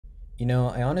You know,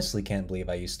 I honestly can't believe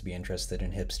I used to be interested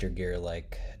in hipster gear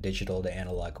like digital to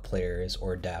analog players,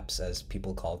 or DAPs as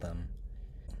people call them.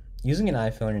 Using an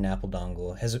iPhone and Apple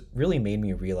dongle has really made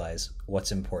me realize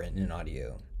what's important in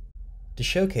audio. To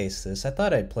showcase this, I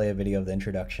thought I'd play a video of the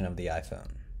introduction of the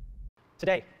iPhone.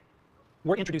 Today,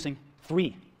 we're introducing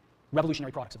 3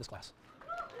 revolutionary products of this class.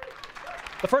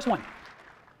 The first one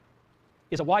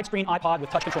is a widescreen iPod with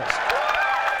touch controls.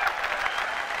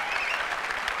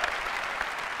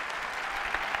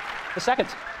 The second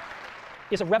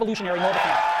is a revolutionary mobile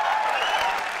phone.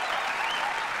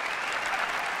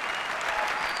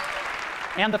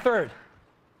 And the third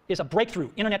is a breakthrough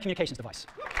internet communications device.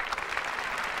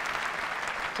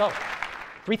 So,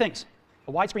 3 things: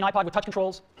 a widescreen iPod with touch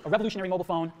controls, a revolutionary mobile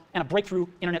phone, and a breakthrough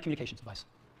internet communications device.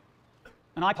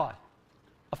 An iPod,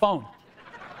 a phone,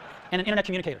 and an internet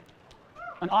communicator.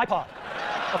 An iPod,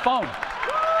 a phone.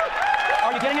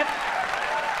 Are you getting it?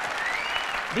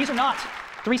 These are not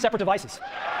 3 separate devices.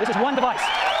 This is one device.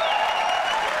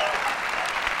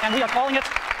 And we are calling it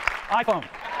iPhone.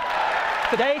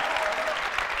 Today,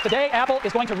 Apple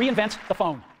is going to reinvent the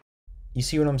phone. You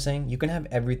see what I'm saying? You can have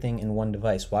everything in one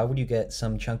device. Why would you get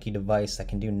some chunky device that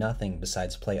can do nothing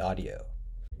besides play audio?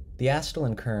 The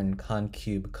Astle & Kern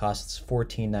Concube costs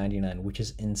 $14.99, which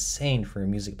is insane for a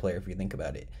music player if you think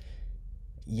about it.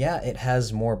 Yeah, it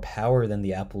has more power than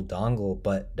the Apple dongle,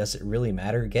 but does it really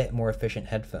matter? Get more efficient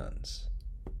headphones.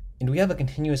 And we have a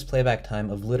continuous playback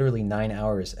time of literally 9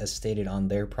 hours as stated on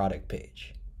their product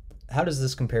page. How does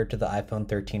this compare to the iPhone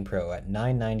 13 Pro at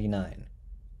 $999?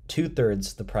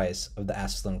 2/3 the price of the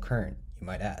Astle & Kern, you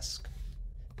might ask.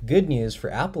 Good news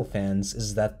for Apple fans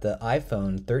is that the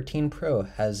iPhone 13 Pro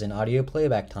has an audio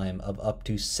playback time of up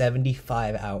to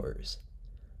 75 hours.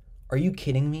 Are you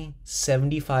kidding me?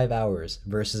 75 hours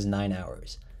versus 9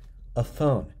 hours. A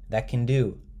phone that can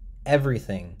do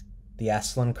everything the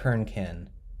Astle & Kern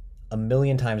can,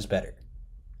 1,000,000 times better.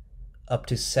 Up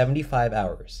to 75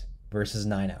 hours versus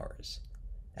 9 hours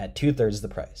at 2/3 the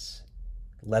price.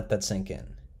 Let that sink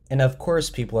in. And of course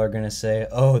people are going to say,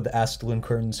 oh, the Astle &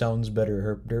 Kern sounds better,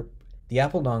 herp derp. The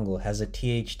Apple dongle has a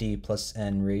THD plus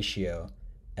N ratio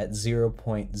at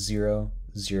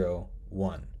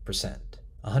 0.001%.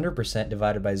 100%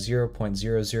 divided by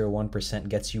 0.001%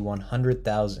 gets you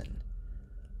 100,000.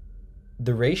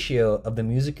 The ratio of the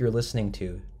music you're listening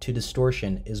to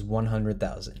distortion is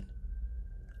 100,000.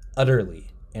 Utterly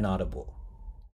inaudible.